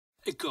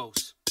It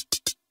goes.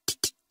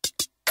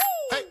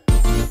 Hey.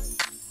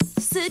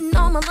 Sitting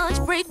on my lunch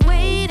break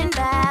waiting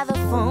by the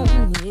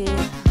phone,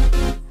 yeah.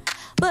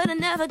 But I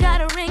never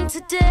got a ring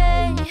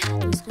today.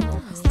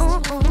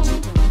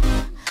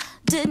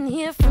 Didn't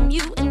hear from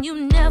you and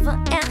you never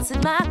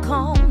answered my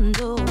call,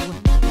 no.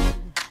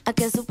 I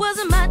guess it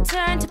wasn't my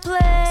turn to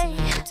play.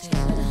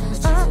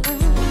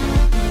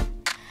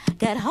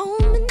 Got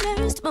home and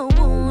nursed my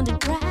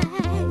wounded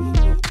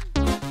pride,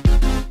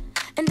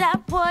 and I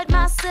poured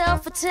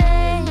myself a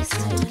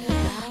taste.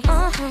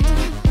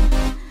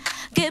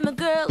 Gave my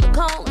girl a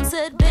call and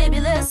said,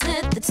 baby, let's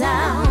hit the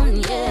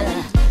town,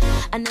 yeah.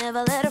 I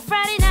never let a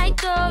Friday night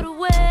go to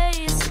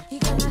waste.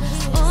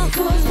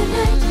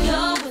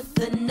 You're with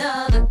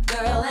another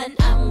girl and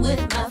I'm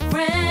with my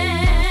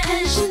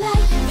friend.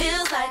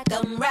 Feels like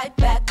I'm right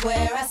back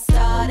where I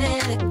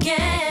started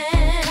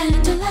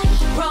again.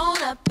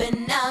 Grown up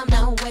and I'm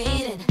not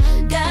waiting.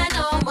 Got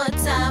no more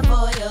time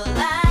for your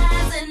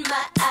lies in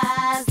my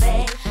eyes.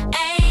 They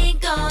ain't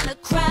gonna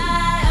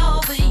cry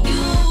over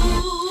you.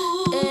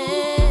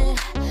 Yeah.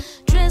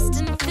 Dressed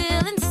and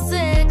feeling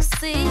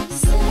sexy.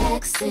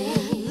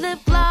 Lip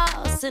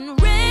gloss and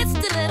red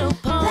stiletto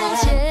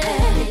pants.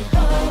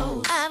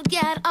 I've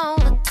got all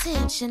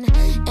attention,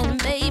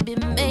 and baby,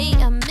 may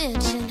I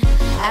mention,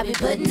 I be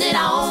putting it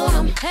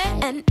on them,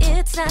 and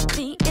it's not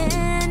the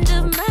end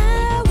of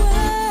my world.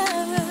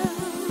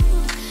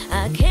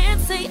 I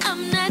can't say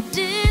I'm not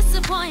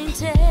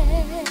disappointed.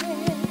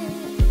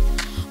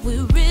 We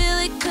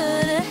really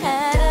could have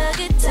had a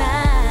good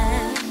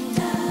time.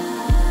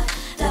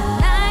 The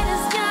night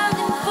is young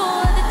and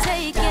for the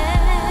taking,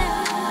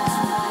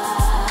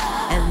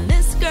 and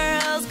this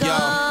girl's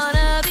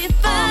gonna be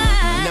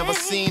fine. Never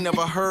seen,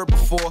 never heard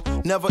before.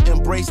 Never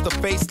embraced a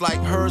face like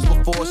hers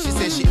before. She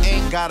said she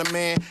ain't got a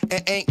man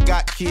and ain't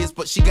got kids,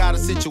 but she got a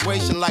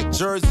situation like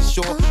Jersey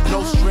Shore.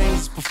 No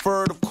strings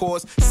preferred, of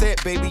course.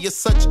 Said, baby, you're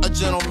such a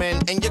gentleman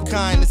and your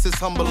kindness is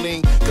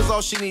humbling. Cause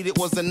all she needed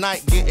was a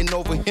night getting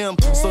over him.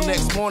 So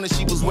next morning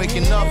she was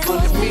waking up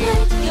under me.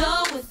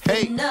 You're with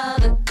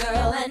another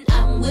girl and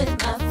I'm with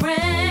my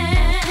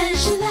friend.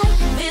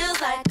 Feels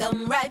like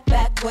I'm right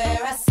back where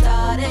I started.